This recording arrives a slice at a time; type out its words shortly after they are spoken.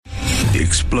The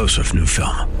explosive new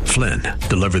film, Flynn,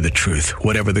 deliver the truth,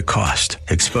 whatever the cost,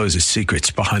 exposes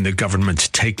secrets behind the government's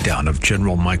takedown of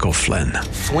General Michael Flynn.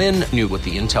 Flynn knew what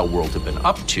the intel world had been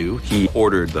up to. He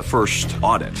ordered the first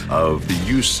audit of the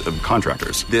use of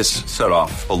contractors. This set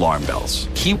off alarm bells.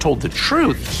 He told the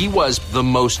truth. He was the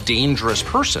most dangerous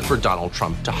person for Donald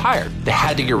Trump to hire. They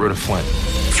had to get rid of Flynn.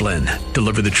 Flynn,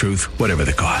 deliver the truth, whatever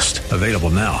the cost. Available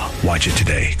now. Watch it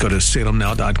today. Go to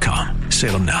salemnow.com.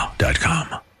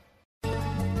 salemnow.com.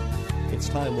 It's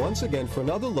time once again for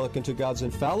another look into God's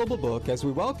infallible book as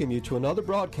we welcome you to another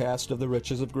broadcast of The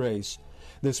Riches of Grace.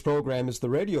 This program is the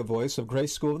radio voice of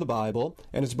Grace School of the Bible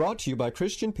and is brought to you by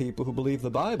Christian people who believe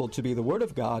the Bible to be the Word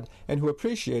of God and who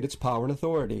appreciate its power and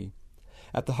authority.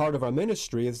 At the heart of our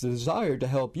ministry is the desire to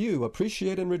help you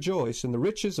appreciate and rejoice in the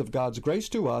riches of God's grace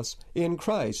to us in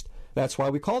Christ. That's why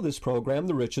we call this program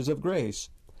The Riches of Grace.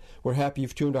 We're happy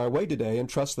you've tuned our way today and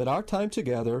trust that our time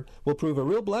together will prove a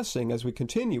real blessing as we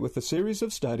continue with the series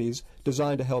of studies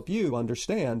designed to help you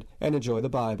understand and enjoy the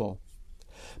Bible.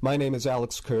 My name is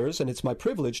Alex Kurz, and it's my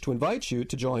privilege to invite you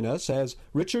to join us as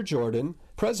Richard Jordan,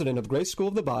 president of Grace School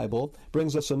of the Bible,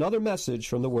 brings us another message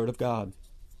from the Word of God.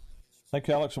 Thank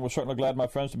you, Alex, and we're certainly glad, my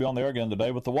friends, to be on the air again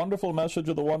today with the wonderful message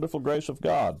of the wonderful grace of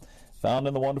God found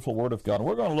in the wonderful Word of God. And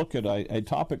we're going to look at a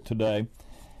topic today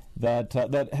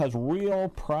that has real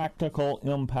practical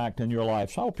impact in your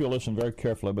life. So I hope you'll listen very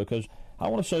carefully because I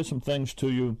want to say some things to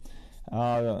you.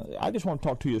 I just want to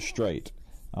talk to you straight.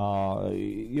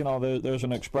 There's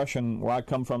an expression where I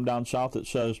come from down south that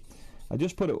says, I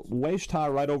just put it waist high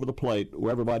right over the plate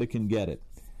where everybody can get it.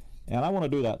 And I want to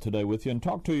do that today with you and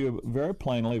talk to you very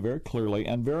plainly, very clearly,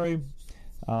 and very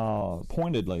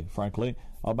pointedly, frankly,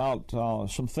 about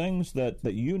some things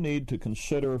that you need to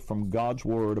consider from God's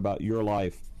Word about your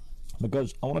life.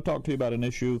 Because I want to talk to you about an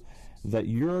issue that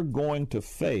you're going to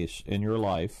face in your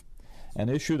life, an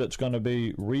issue that's going to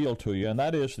be real to you, and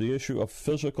that is the issue of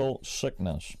physical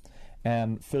sickness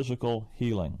and physical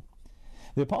healing.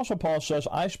 The Apostle Paul says,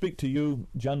 I speak to you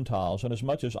Gentiles, and as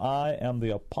much as I am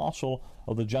the apostle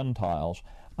of the Gentiles,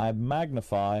 I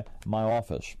magnify my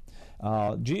office.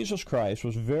 Jesus Christ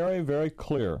was very, very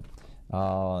clear.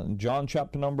 John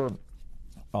chapter number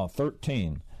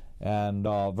 13 and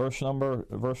verse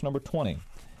number 20,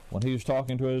 when he was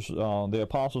talking to the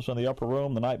apostles in the upper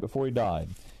room the night before he died.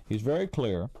 He's very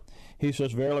clear. He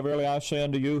says, Verily, verily, I say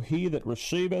unto you, he that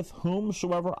receiveth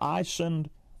whomsoever I send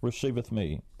receiveth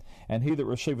me, and he that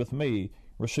receiveth me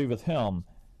receiveth him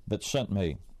that sent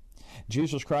me.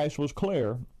 Jesus Christ was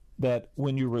clear that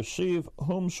when you receive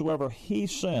whomsoever he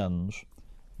sends,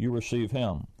 you receive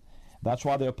him. That's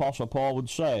why the Apostle Paul would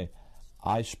say,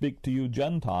 I speak to you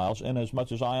Gentiles,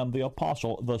 inasmuch as I am the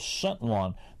apostle, the sent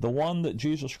one, the one that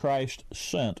Jesus Christ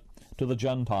sent to the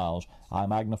Gentiles. I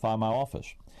magnify my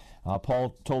office.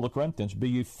 Paul told the Corinthians, Be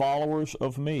ye followers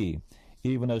of me,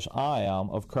 even as I am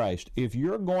of Christ. If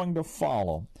you're going to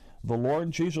follow the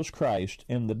Lord Jesus Christ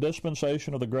in the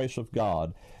dispensation of the grace of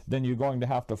God, then you're going to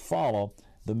have to follow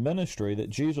the ministry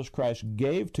that Jesus Christ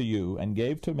gave to you and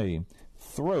gave to me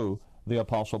through the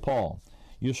Apostle Paul.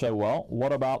 You say, well,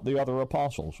 what about the other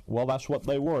apostles? Well, that's what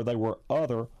they were. They were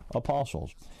other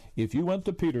apostles. If you went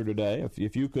to Peter today,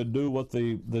 if you could do what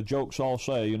the jokes all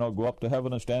say, go up to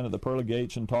heaven and stand at the pearly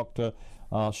gates and talk to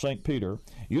St. Peter,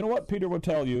 you know what Peter would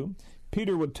tell you?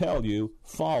 Peter would tell you,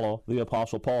 follow the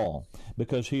Apostle Paul,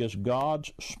 because he is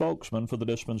God's spokesman for the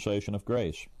dispensation of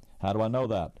grace. How do I know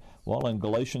that? Well, in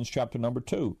Galatians chapter number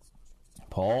 2,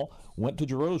 Paul went to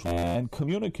Jerusalem and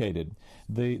communicated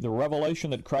the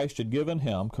revelation that Christ had given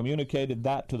him, communicated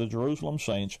that to the Jerusalem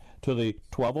saints, to the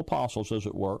 12 apostles, as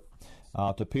it were,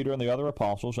 to Peter and the other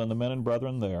apostles and the men and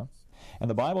brethren there. And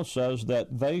the Bible says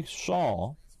that they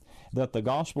saw that the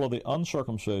gospel of the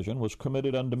uncircumcision was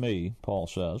committed unto me, Paul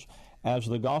says, as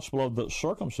the gospel of the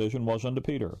circumcision was unto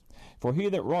Peter. For he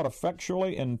that wrought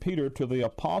effectually in Peter to the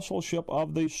apostleship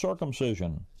of the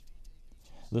circumcision,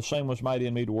 the same was mighty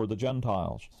in me toward the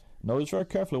Gentiles. Notice very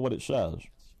carefully what it says.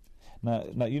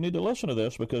 Now you need to listen to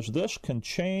this because this can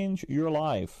change your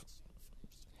life.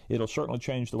 It'll certainly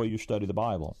change the way you study the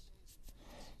Bible.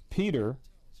 Peter,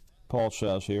 Paul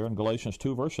says here in Galatians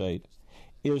 2 verse 8,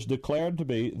 is declared to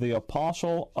be the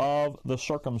apostle of the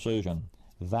circumcision.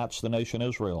 That's the nation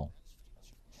Israel.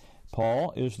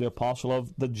 Paul is the apostle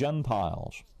of the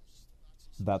Gentiles.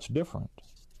 That's different.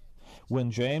 When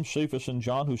James, Cephas, and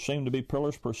John, who seemed to be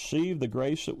pillars, perceived the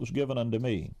grace that was given unto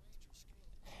me,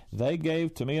 they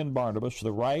gave to me and Barnabas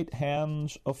the right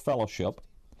hands of fellowship,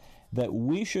 that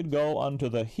we should go unto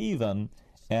the heathen,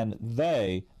 and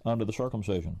they unto the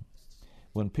circumcision.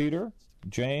 When Peter,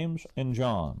 James, and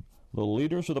John, the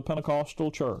leaders of the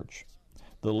Pentecostal church,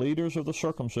 the leaders of the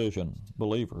circumcision,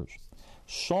 believers,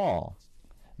 saw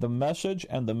the message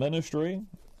and the ministry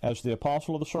as the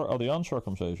apostle of the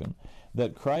uncircumcision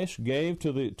that Christ gave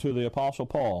to the apostle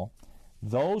Paul,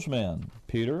 those men,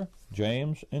 Peter,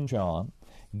 James, and John,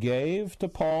 gave to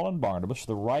Paul and Barnabas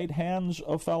the right hands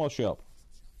of fellowship,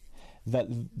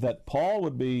 that Paul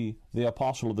would be the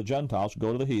apostle of the Gentiles,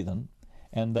 go to the heathen,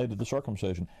 and they did the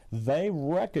circumcision. They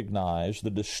recognized the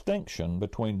distinction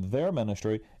between their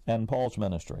ministry and Paul's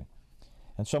ministry.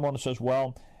 And someone says,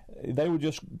 well, they were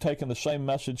just taking the same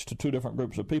message to two different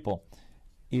groups of people.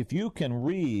 If you can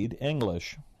read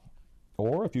English,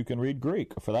 or if you can read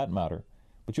Greek, for that matter,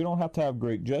 but you don't have to have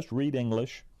Greek, just read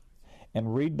English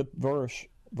and read the verse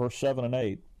 7 and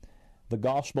 8. The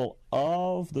gospel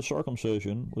of the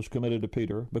circumcision was committed to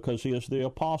Peter because he is the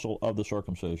apostle of the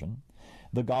circumcision.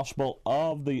 The gospel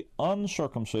of the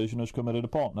uncircumcision is committed to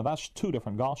Paul. Now that's two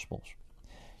different gospels.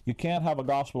 You can't have a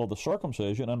gospel of the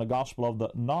circumcision and a gospel of the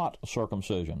not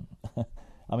circumcision.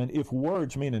 I mean, if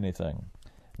words mean anything.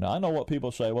 Now I know what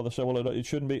people say. Well, they say, well, it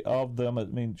shouldn't be of them,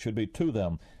 it should be to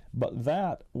them. But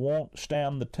that won't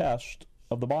stand the test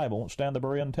of the Bible, won't stand the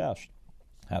Berean test.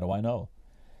 How do I know?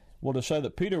 Well, to say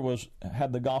that Peter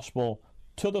had the gospel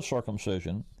to the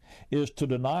circumcision is to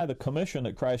deny the commission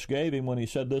that Christ gave him when he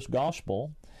said this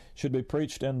gospel should be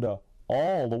preached into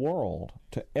all the world,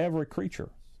 to every creature.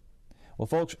 Well,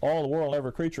 folks, all the world,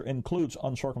 every creature includes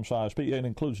uncircumcised people. It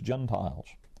includes Gentiles.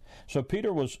 So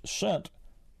Peter was sent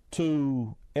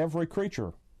to every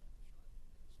creature.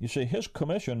 You see, his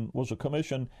commission was a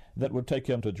commission that would take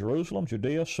him to Jerusalem,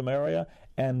 Judea, Samaria,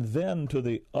 and then to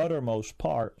the uttermost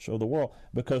parts of the world,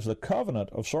 because the covenant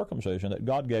of circumcision that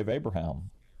God gave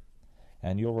Abraham,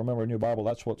 and you'll remember in your Bible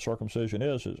that's what circumcision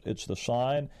is. It's the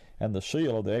sign and the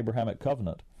seal of the Abrahamic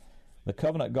covenant. The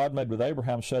covenant God made with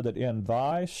Abraham said that in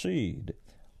thy seed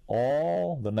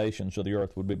all the nations of the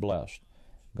earth would be blessed.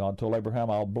 God told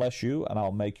Abraham, I'll bless you and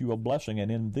I'll make you a blessing,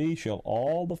 and in thee shall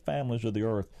all the families of the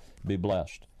earth be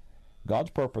blessed.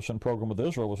 God's purpose and program with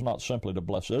Israel was not simply to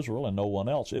bless Israel and no one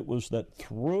else. It was that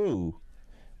through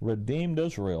redeemed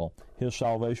Israel, his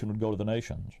salvation would go to the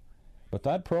nations. But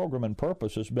that program and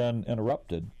purpose has been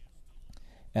interrupted,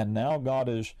 and now God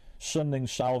is sending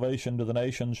salvation to the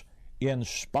nations in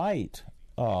spite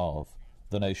of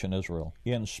the nation Israel,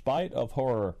 in spite of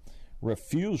her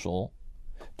refusal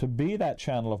to be that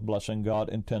channel of blessing God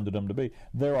intended them to be.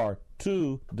 There are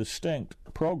two distinct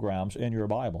programs in your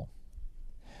Bible.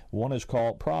 One is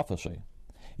called prophecy.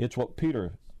 It's what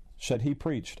Peter said he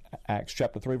preached, Acts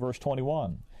chapter 3, verse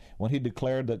 21, when he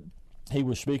declared that he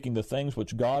was speaking the things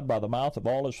which God, by the mouth of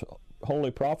all his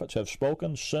holy prophets, have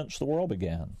spoken since the world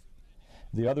began.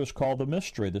 The other is called the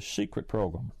mystery, the secret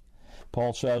program.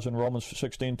 Paul says in Romans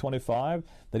 16:25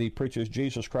 that he preaches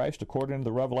Jesus Christ according to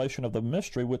the revelation of the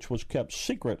mystery which was kept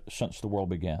secret since the world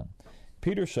began.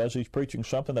 Peter says he's preaching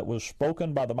something that was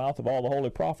spoken by the mouth of all the holy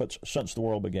prophets since the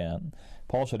world began.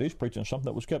 Paul said he's preaching something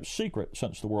that was kept secret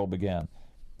since the world began.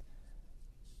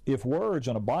 If words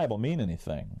in a Bible mean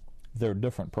anything, they're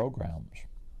different programs.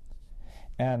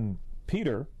 And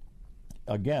Peter,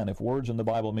 again, if words in the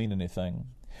Bible mean anything,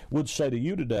 would say to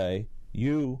you today,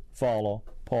 you follow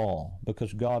Paul,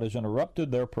 because God has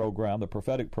interrupted their program, the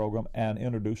prophetic program, and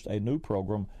introduced a new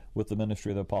program with the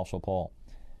ministry of the Apostle Paul.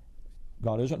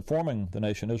 God isn't forming the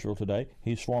nation Israel today.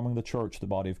 He's forming the church, the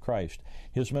body of Christ.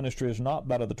 His ministry is not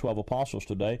that of the 12 apostles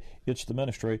today. It's the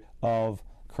ministry of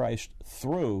Christ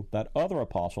through that other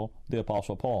apostle, the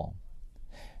Apostle Paul.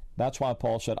 That's why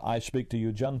Paul said, I speak to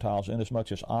you Gentiles,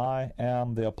 inasmuch as I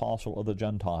am the apostle of the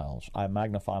Gentiles. I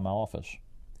magnify my office.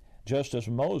 Just as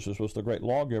Moses was the great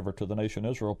lawgiver to the nation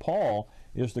Israel, Paul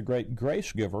is the great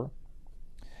grace giver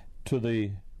to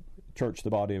the church,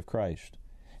 the body of Christ.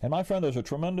 And my friend, there's a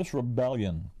tremendous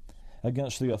rebellion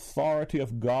against the authority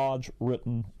of God's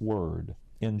written word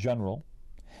in general,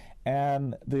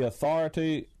 and the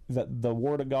authority that the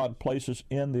Word of God places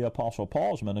in the Apostle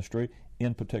Paul's ministry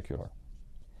in particular.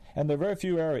 And there are very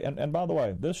few areas, and by the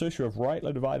way, this issue of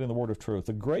rightly dividing the word of truth,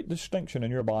 the great distinction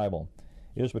in your Bible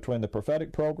is between the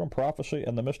prophetic program, prophecy,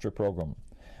 and the mystery program,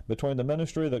 between the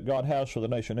ministry that God has for the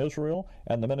nation Israel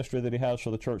and the ministry that he has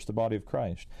for the church, the body of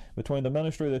Christ, between the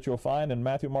ministry that you'll find in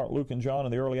Matthew, Mark, Luke, and John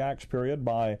in the early Acts period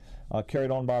carried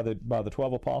on by the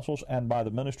 12 apostles, and by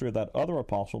the ministry of that other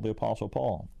apostle, the Apostle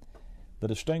Paul. The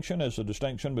distinction is the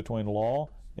distinction between law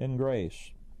and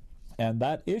grace. And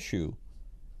that issue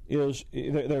is,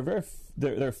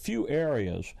 there are few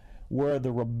areas where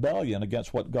the rebellion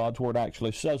against what God's Word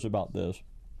actually says about this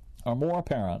are more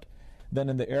apparent than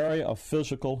in the area of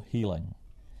physical healing.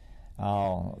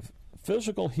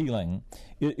 Physical healing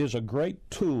is a great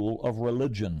tool of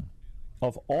religion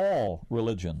of all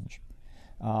religions.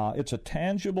 It's a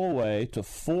tangible way to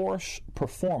force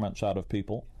performance out of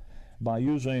people by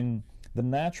using the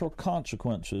natural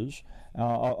consequences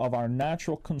of our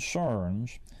natural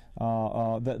concerns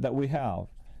that we have.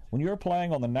 When you're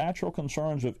playing on the natural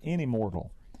concerns of any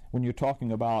mortal, when you're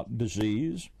talking about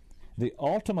disease, the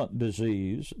ultimate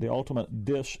disease, the ultimate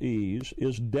dis-ease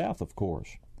is death, of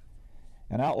course.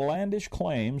 And outlandish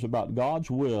claims about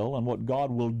God's will and what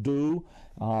God will do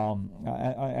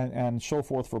and so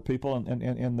forth for people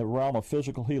in the realm of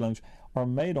physical healings are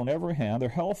made on every hand. They're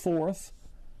held forth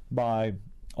by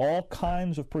all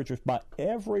kinds of preachers, by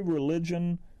every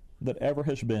religion that ever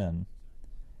has been.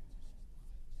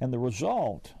 And the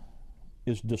result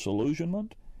is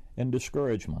disillusionment and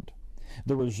discouragement.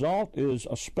 The result is,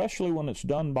 especially when it's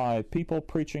done by people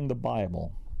preaching the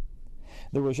Bible,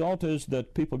 the result is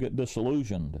that people get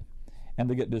disillusioned and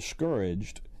they get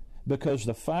discouraged because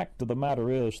the fact of the matter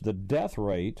is the death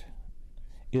rate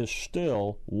is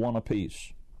still one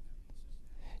apiece.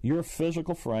 Your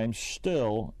physical frame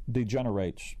still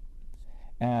degenerates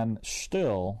and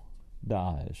still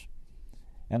dies.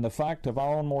 And the fact of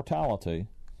our own mortality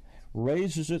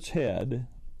raises its head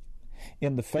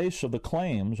in the face of the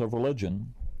claims of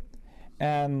religion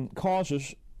and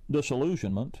causes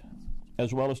disillusionment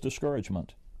as well as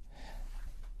discouragement.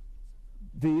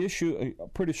 The issue,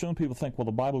 pretty soon people think, well,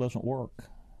 the Bible doesn't work.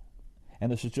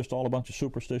 And this is just all a bunch of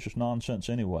superstitious nonsense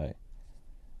anyway.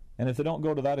 And if they don't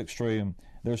go to that extreme,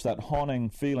 there's that haunting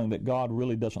feeling that God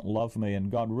really doesn't love me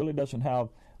and God really doesn't have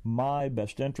my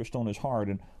best interest on his heart.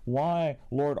 And why,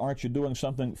 Lord, aren't you doing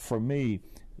something for me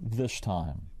this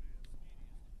time?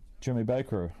 Jimmy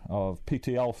Baker of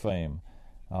PTL fame,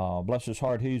 bless his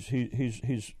heart,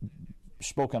 he's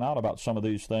spoken out about some of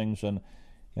these things, and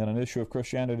in an issue of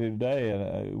Christianity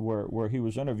Today where he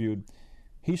was interviewed,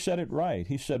 he said it right.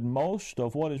 He said most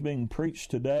of what is being preached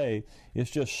today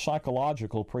is just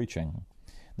psychological preaching,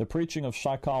 the preaching of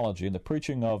psychology, the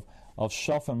preaching of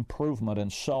self-improvement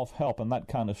and self-help and that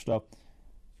kind of stuff.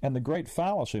 And the great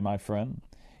fallacy, my friend,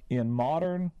 in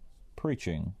modern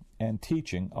preaching and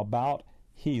teaching about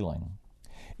healing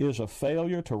is a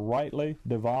failure to rightly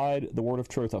divide the word of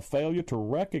truth, a failure to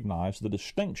recognize the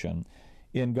distinction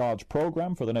in God's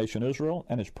program for the nation Israel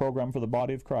and his program for the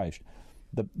body of Christ.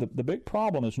 The big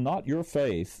problem is not your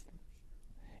faith.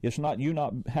 It's not you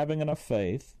not having enough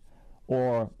faith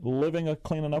or living a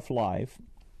clean enough life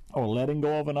or letting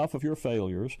go of enough of your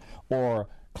failures or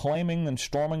claiming and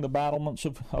storming the battlements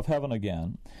of heaven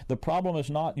again. The problem is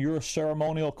not your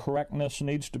ceremonial correctness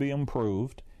needs to be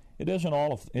improved. It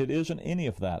isn't any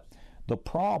of that. The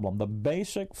problem, the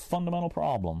basic fundamental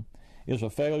problem, is a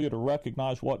failure to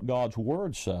recognize what God's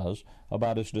Word says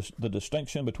about the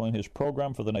distinction between his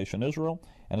program for the nation Israel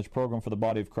and his program for the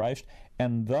body of Christ,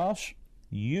 and thus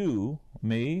you,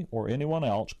 me, or anyone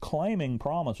else claiming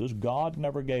promises God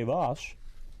never gave us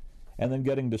and then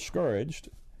getting discouraged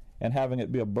and having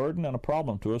it be a burden and a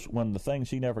problem to us when the things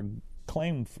he never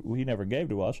claimed he never gave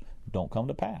to us don't come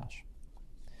to pass.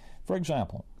 For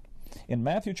example, in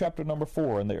Matthew chapter number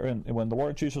 4, when the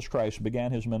Lord Jesus Christ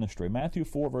began his ministry, Matthew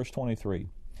 4, verse 23,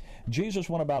 Jesus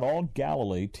went about all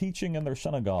Galilee, teaching in their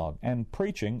synagogue and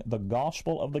preaching the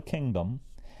gospel of the kingdom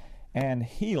and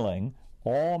healing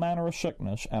all manner of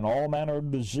sickness and all manner of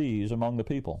disease among the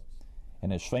people.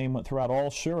 And his fame went throughout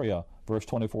all Syria, verse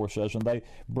 24 says, and they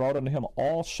brought unto him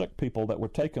all sick people that were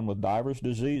taken with divers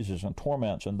diseases and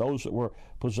torments, and those that were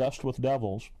possessed with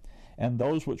devils, and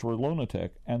those which were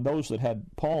lunatic, and those that had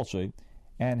palsy,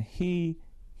 and he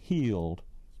healed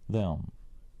them.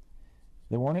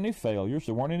 There weren't any failures.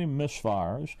 There weren't any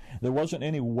misfires. There wasn't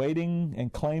any waiting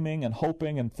and claiming and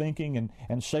hoping and thinking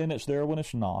and saying it's there when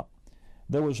it's not.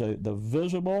 There was the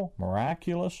visible,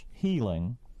 miraculous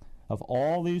healing of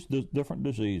all these different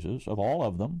diseases, of all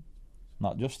of them,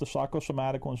 not just the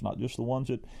psychosomatic ones, not just the ones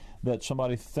that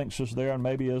somebody thinks is there and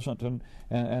maybe isn't,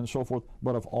 and so forth,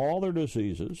 but of all their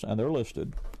diseases, and they're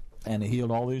listed, and he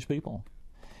healed all these people.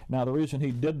 Now, the reason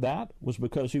he did that was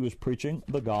because he was preaching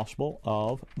the gospel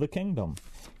of the kingdom.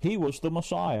 He was the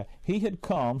Messiah. He had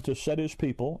come to set his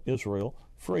people, Israel,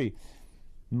 free.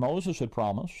 Moses had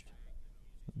promised.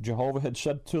 Jehovah had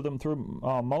said to them through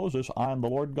Moses, I am the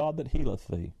Lord God that healeth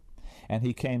thee. And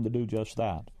he came to do just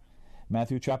that.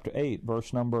 Matthew chapter 8,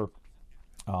 verse number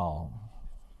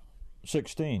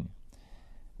 16.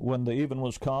 When the even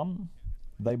was come,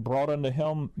 they brought unto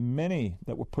him many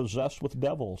that were possessed with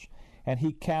devils, and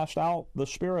he cast out the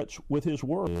spirits with his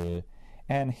word,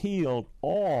 and healed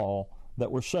all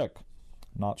that were sick,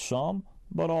 not some,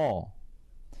 but all.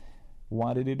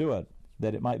 Why did he do it?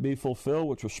 That it might be fulfilled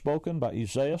which was spoken by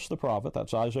Isaiah the prophet,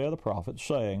 that's Isaiah the prophet,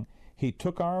 saying, He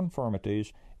took our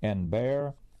infirmities and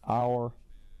bare our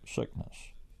sickness.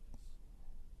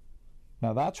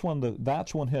 Now that's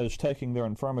when his taking their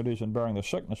infirmities and bearing the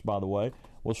sickness, by the way,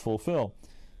 was fulfilled.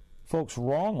 Folks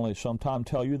wrongly sometimes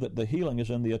tell you that the healing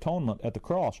is in the atonement at the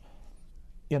cross.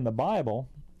 In the Bible,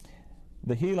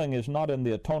 the healing is not in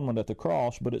the atonement at the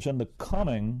cross, but it's in the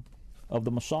coming of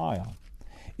the Messiah.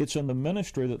 It's in the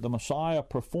ministry that the Messiah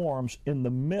performs in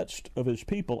the midst of his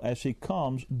people as he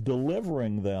comes,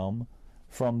 delivering them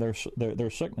from their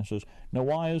sicknesses. Now,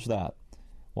 why is that?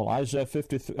 Well, Isaiah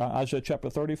chapter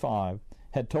 35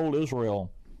 had told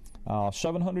Israel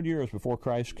 700 years before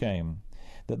Christ came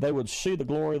that they would see the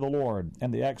glory of the Lord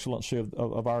and the excellency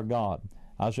of our God.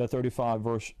 Isaiah 35,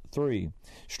 verse 3,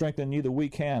 strengthen ye the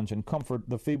weak hands and comfort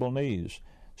the feeble knees.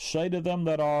 Say to them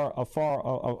that are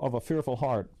of a fearful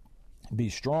heart, be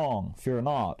strong, fear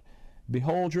not.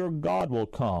 Behold, your God will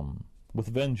come with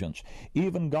vengeance,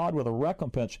 even God with a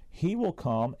recompense. He will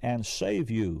come and save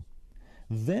you.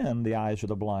 Then the eyes of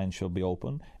the blind shall be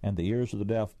opened, and the ears of the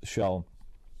deaf shall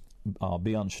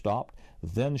be unstopped.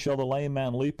 Then shall the lame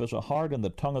man leap as a hart, and the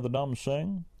tongue of the dumb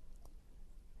sing.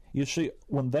 You see,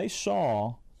 when they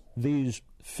saw these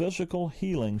physical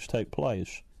healings take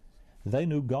place, they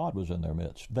knew God was in their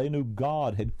midst. They knew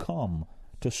God had come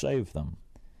to save them.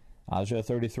 Isaiah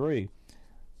 33,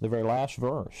 the very last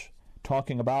verse,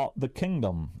 talking about the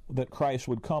kingdom that Christ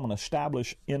would come and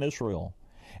establish in Israel,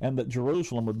 and that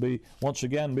Jerusalem would once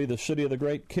again be the city of the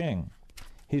great king.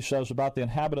 He says about the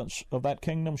inhabitants of that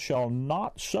kingdom shall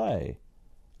not say,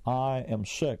 I am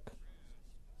sick.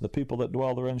 The people that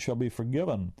dwell therein shall be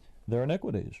forgiven their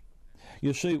iniquities.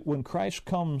 You see, when Christ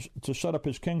comes to set up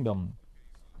his kingdom,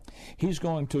 he's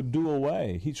going to do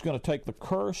away. He's going to take the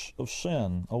curse of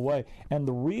sin away. And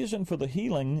the reason for the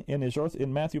healing in his earth,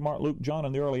 in Matthew, Mark, Luke, John,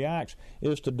 and the early Acts,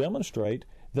 is to demonstrate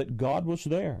that God was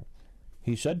there.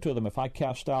 He said to them, if I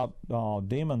cast out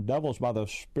devils by the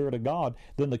Spirit of God,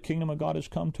 then the kingdom of God has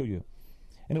come to you.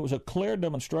 And it was a clear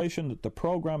demonstration that the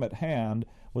program at hand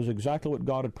was exactly what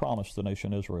God had promised the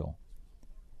nation Israel.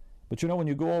 But you know, when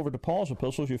you go over to Paul's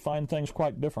epistles, you find things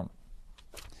quite different.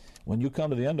 When you come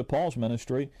to the end of Paul's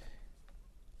ministry,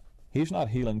 he's not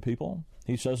healing people.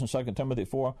 He says in 2 Timothy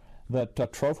 4 that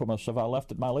Trophimus have I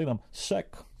left at Miletum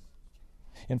sick.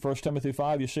 In 1 Timothy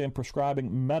 5, you see him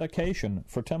prescribing medication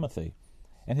for Timothy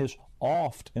and his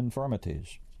oft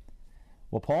infirmities.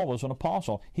 Well, Paul was an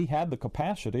apostle. He had the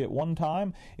capacity at one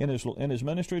time in his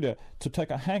ministry to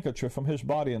take a handkerchief from his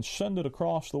body and send it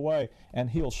across the way and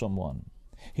heal someone.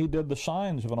 He did the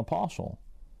signs of an apostle.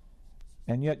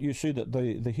 And yet you see that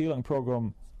the healing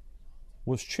program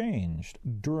was changed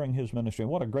during his ministry.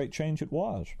 And what a great change it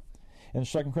was. In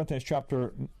 2 Corinthians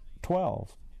chapter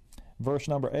 12, verse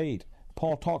number 8,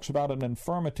 Paul talks about an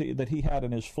infirmity that he had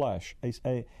in his flesh.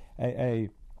 An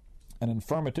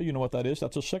infirmity, you know what that is?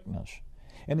 That's a sickness.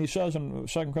 And he says in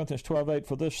 2 Corinthians 12:8,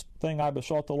 for this thing I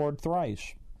besought the Lord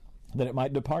thrice, that it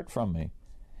might depart from me.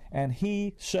 And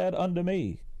he said unto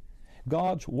me,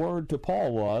 God's word to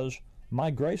Paul was, my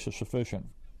grace is sufficient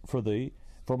for thee,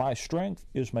 for my strength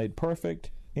is made perfect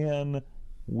in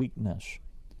weakness.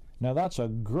 Now that's a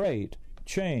great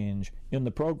change in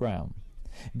the program.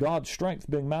 God's strength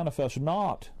being manifest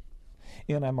not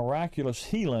in a miraculous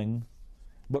healing,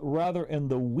 but rather in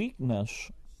the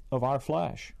weakness of our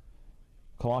flesh.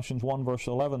 Colossians 1 verse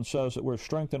 11 says that we're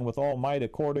strengthened with all might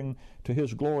according to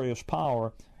his glorious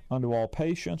power unto all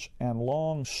patience and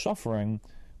long suffering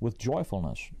with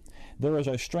joyfulness. There is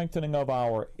a strengthening of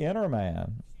our inner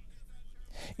man,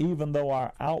 even though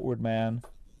our outward man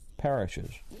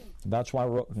perishes. That's why I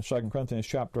wrote in 2 Corinthians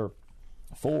chapter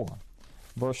 4,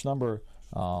 verse number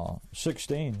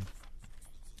 16,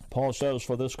 Paul says,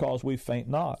 for this cause we faint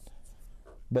not,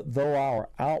 but though our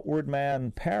outward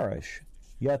man perish,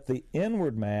 yet the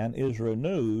inward man is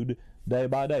renewed day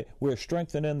by day. We're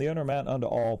strengthened in the inner man unto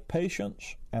all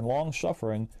patience and long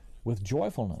suffering with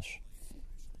joyfulness.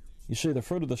 You see, the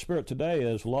fruit of the Spirit today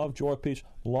is love, joy, peace,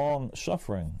 long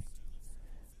suffering.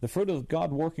 The fruit of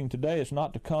God working today is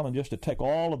not to come and just to take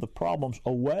all of the problems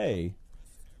away,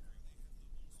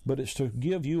 but it's to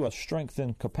give you a strength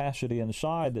and capacity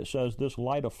inside that says this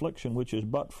light affliction, which is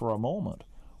but for a moment,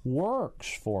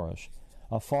 works for us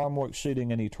a far more exceeding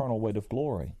and eternal weight of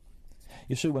glory.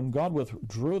 You see, when God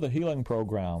withdrew the healing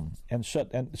program and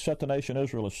set the nation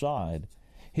Israel aside,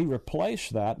 he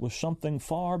replaced that with something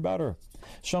far better,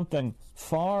 something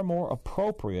far more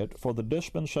appropriate for the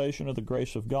dispensation of the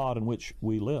grace of God in which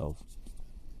we live.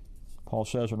 Paul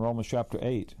says in Romans chapter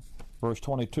 8, verse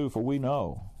 22, for we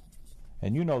know,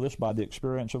 and you know this by the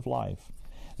experience of life,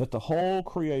 that the whole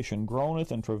creation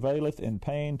groaneth and travaileth in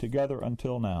pain together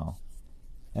until now.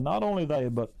 And not only they,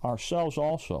 but ourselves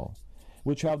also,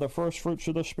 which have the first fruits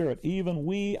of the Spirit, even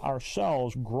we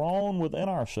ourselves groan within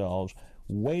ourselves,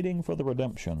 waiting for the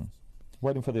adoption,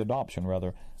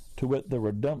 to wit, the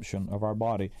redemption of our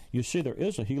body. You see, there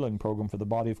is a healing program for the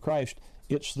body of Christ.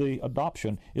 It's the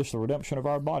adoption. It's the redemption of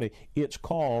our body. It's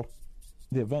called,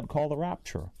 the event called the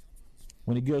rapture,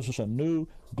 when He gives us a new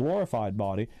glorified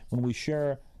body, when we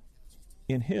share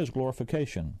in His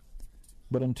glorification.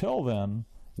 But until then,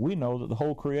 we know that the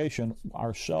whole creation,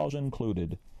 ourselves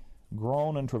included,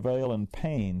 groan and travail in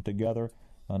pain together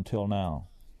until now.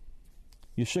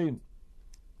 You see,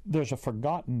 there's a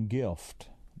forgotten gift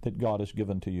that God has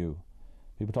given to you.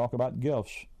 People talk about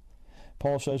gifts.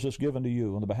 Paul says it's given to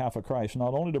you on the behalf of Christ,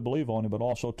 not only to believe on Him, but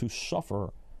also to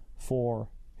suffer for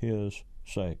His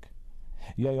sake.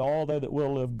 Yea, all they that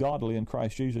will live godly in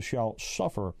Christ Jesus shall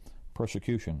suffer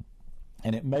persecution.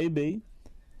 And it may be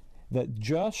that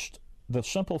just the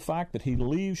simple fact that He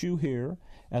leaves you here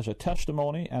as a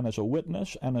testimony and as a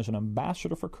witness and as an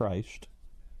ambassador for Christ,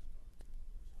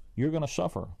 you're going to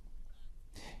suffer.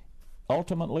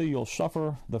 Ultimately, you'll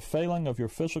suffer the failing of your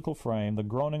physical frame, the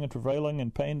groaning and travailing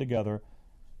and pain together,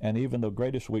 and even the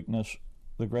greatest weakness,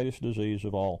 the greatest disease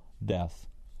of all, death.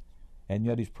 And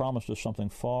yet He's promised us something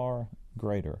far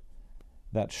greater,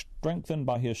 that strengthened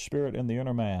by His Spirit in the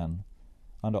inner man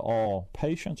unto all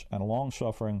patience and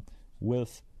long-suffering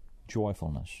with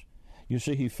joyfulness. You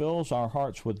see, He fills our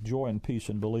hearts with joy and peace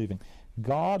in believing.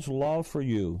 God's love for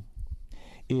you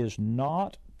is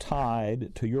not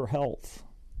tied to your health.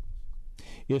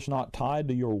 It's not tied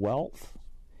to your wealth.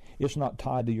 It's not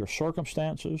tied to your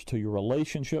circumstances, to your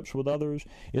relationships with others.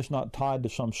 It's not tied to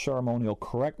some ceremonial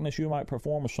correctness you might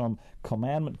perform or some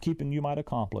commandment keeping you might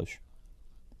accomplish.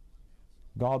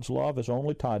 God's love is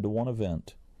only tied to one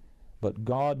event. But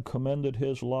God commended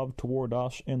His love toward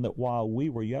us in that while we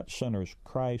were yet sinners,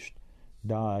 Christ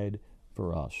died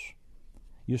for us.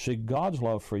 You see, God's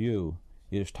love for you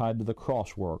is tied to the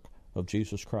cross work of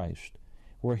Jesus Christ,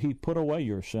 where He put away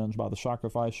your sins by the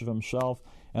sacrifice of Himself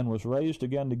and was raised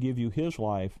again to give you His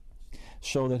life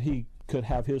so that He could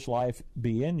have His life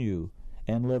be in you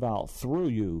and live out through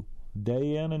you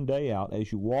day in and day out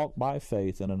as you walk by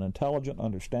faith in an intelligent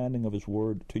understanding of His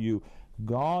Word to you.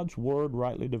 God's Word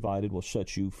rightly divided will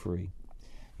set you free.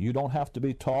 You don't have to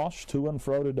be tossed to and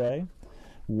fro today,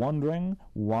 wondering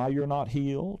why you're not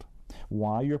healed,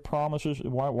 why your promises,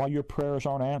 why your prayers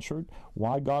aren't answered,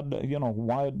 why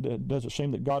why does it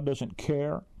seem that God doesn't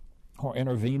care or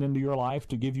intervene into your life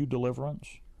to give you deliverance.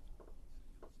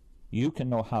 You can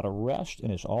know how to rest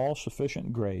in His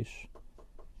all-sufficient grace.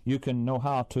 You can know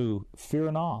how to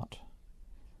fear not,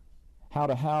 how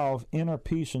to have inner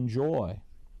peace and joy.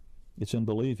 It's in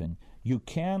believing. You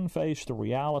can face the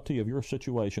reality of your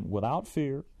situation without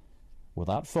fear,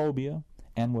 without phobia,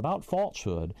 and without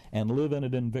falsehood, and live in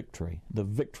it in victory, the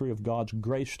victory of God's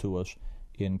grace to us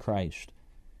in Christ.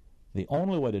 The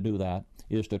only way to do that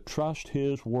is to trust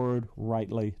His Word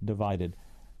rightly divided.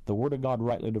 The Word of God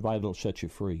rightly divided will set you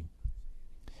free.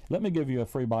 Let me give you a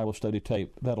free Bible study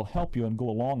tape that'll help you and go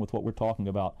along with what we're talking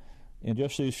about. In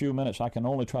just these few minutes, I can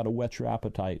only try to whet your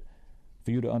appetite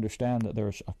for you to understand that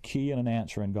there's a key and an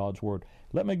answer in God's Word.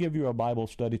 Let me give you a Bible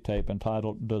study tape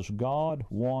entitled, Does God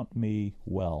Want Me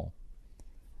Well?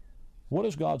 What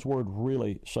does God's Word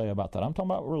really say about that? I'm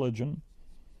talking about religion.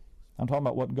 I'm talking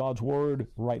about what God's Word,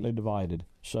 rightly divided,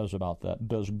 says about that.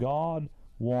 Does God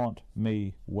want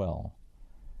me well?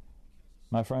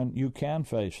 My friend, you can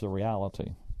face the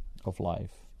reality of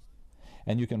life,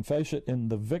 and you can face it in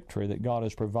the victory that God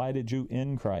has provided you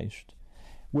in Christ,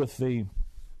 with the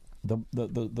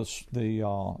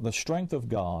strength of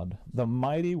God, the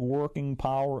mighty working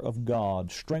power of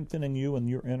God, strengthening you in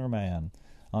your inner man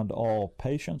unto all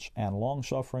patience and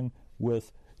long-suffering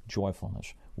with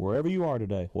joyfulness. Wherever you are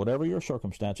today, whatever your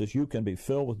circumstances, you can be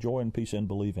filled with joy and peace in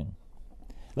believing.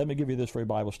 Let me give you this free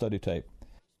Bible study tape.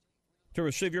 To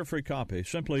receive your free copy,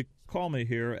 simply call me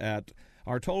here at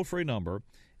our toll-free number,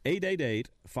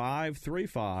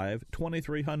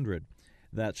 888-535-2300.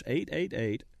 That's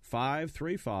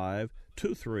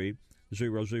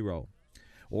 888-535-2300.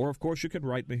 Or, of course, you can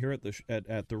write me here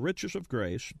at the Riches of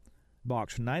Grace,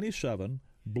 Box 97,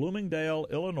 Bloomingdale,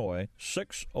 Illinois,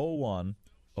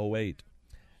 60108.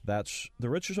 That's the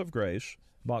Riches of Grace,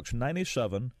 Box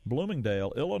 97,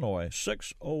 Bloomingdale, Illinois,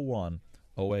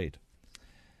 60108.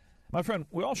 My friend,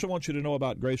 we also want you to know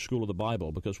about Grace School of the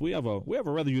Bible, because we have a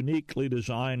rather uniquely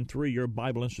designed 3-year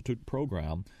Bible Institute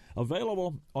program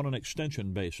available on an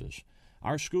extension basis.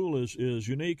 Our school is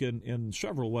unique in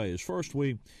several ways. First,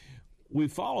 we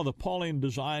follow the Pauline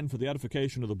design for the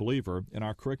edification of the believer in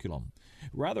our curriculum.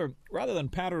 rather than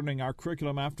patterning our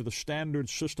curriculum after the standard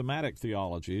systematic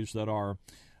theologies that are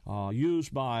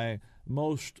used by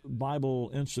most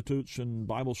Bible institutes and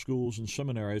Bible schools and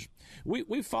seminaries,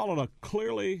 we followed a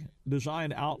clearly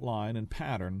designed outline and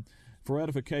pattern for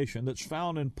edification that's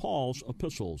found in Paul's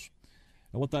epistles.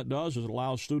 And what that does is it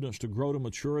allows students to grow to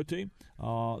maturity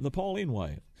the Pauline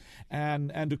way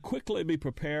and to quickly be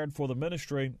prepared for the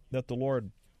ministry that the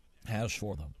Lord has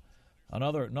for them.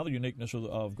 Another uniqueness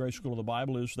of Grace School of the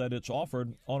Bible is that it's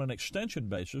offered on an extension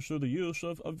basis through the use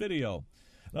of video.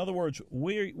 In other words,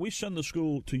 we send the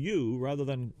school to you rather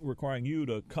than requiring you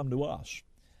to come to us.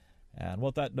 And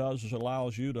what that does is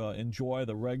allows you to enjoy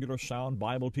the regular sound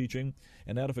Bible teaching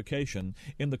and edification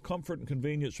in the comfort and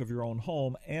convenience of your own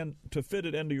home, and to fit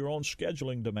it into your own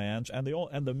scheduling demands and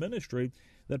the ministry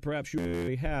that perhaps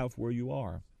you have where you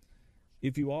are.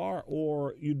 If you are,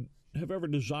 or you have ever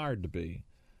desired to be,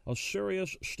 a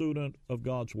serious student of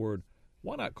God's Word,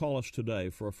 why not call us today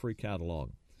for a free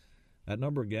catalog? That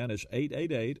number again is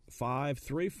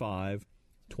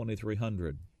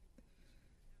 888-535-2300.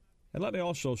 And let me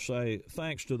also say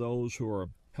thanks to those who are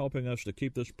helping us to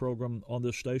keep this program on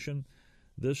this station.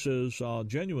 This is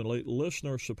genuinely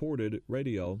listener-supported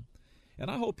radio, and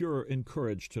I hope you're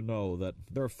encouraged to know that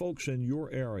there are folks in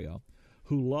your area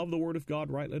who love the Word of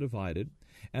God rightly divided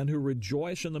and who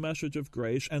rejoice in the message of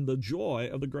grace and the joy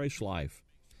of the grace life.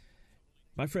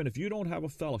 My friend, if you don't have a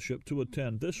fellowship to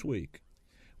attend this week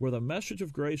where the message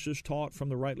of grace is taught from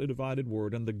the rightly divided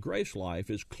Word and the grace life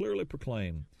is clearly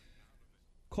proclaimed,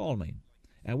 call me,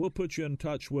 and we'll put you in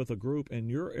touch with a group in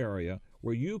your area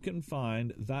where you can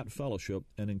find that fellowship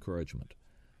and encouragement.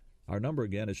 Our number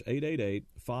again is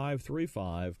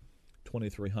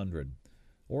 888-535-2300.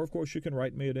 Or, of course, you can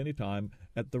write me at any time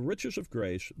at The Riches of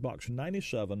Grace, Box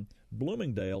 97,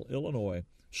 Bloomingdale, Illinois,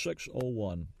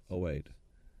 60108.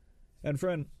 And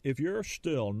friend, if you're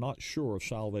still not sure of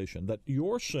salvation, that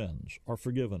your sins are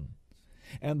forgiven,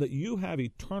 and that you have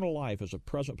eternal life as a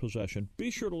present possession,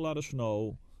 be sure to let us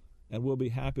know, and we'll be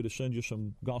happy to send you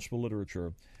some gospel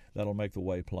literature that'll make the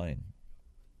way plain.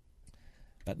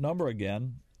 That number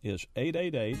again is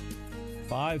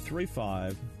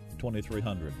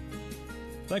 888-535-2300.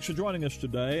 Thanks for joining us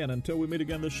today, and until we meet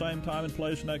again this same time and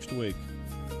place next week,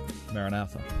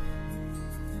 Maranatha.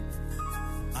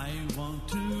 I want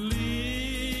to live.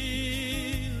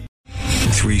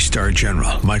 3-star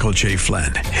General Michael J.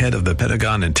 Flynn, head of the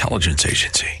Pentagon Intelligence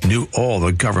Agency, knew all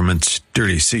the government's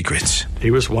dirty secrets. He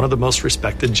was one of the most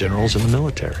respected generals in the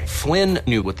military. Flynn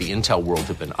knew what the intel world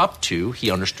had been up to.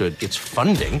 He understood its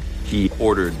funding. He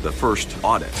ordered the first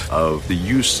audit of the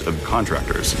use of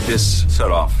contractors. This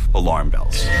set off alarm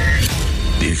bells.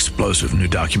 The explosive new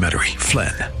documentary,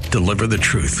 Flynn, Deliver the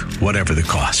Truth, Whatever the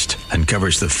Cost,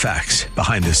 uncovers the facts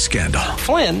behind this scandal.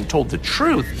 Flynn told the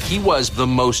truth. He was the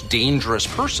most dangerous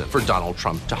person for Donald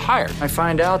Trump to hire. I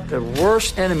find out the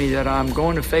worst enemy that I'm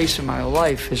going to face in my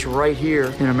life is right here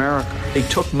in America. They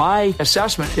took my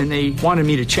assessment and they wanted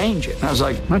me to change it. And I was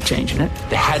like, I'm not changing it.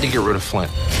 They had to get rid of Flynn.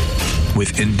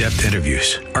 With in-depth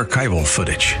interviews, archival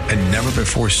footage, and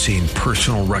never-before-seen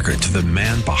personal records of the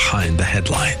man behind the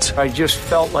headlines. I just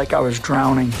felt like I was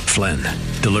drowning. Flynn,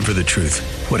 Deliver the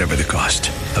Truth, Whatever the Cost.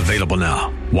 Available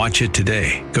now. Watch it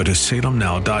today. Go to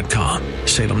salemnow.com.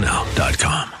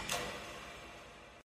 salemnow.com.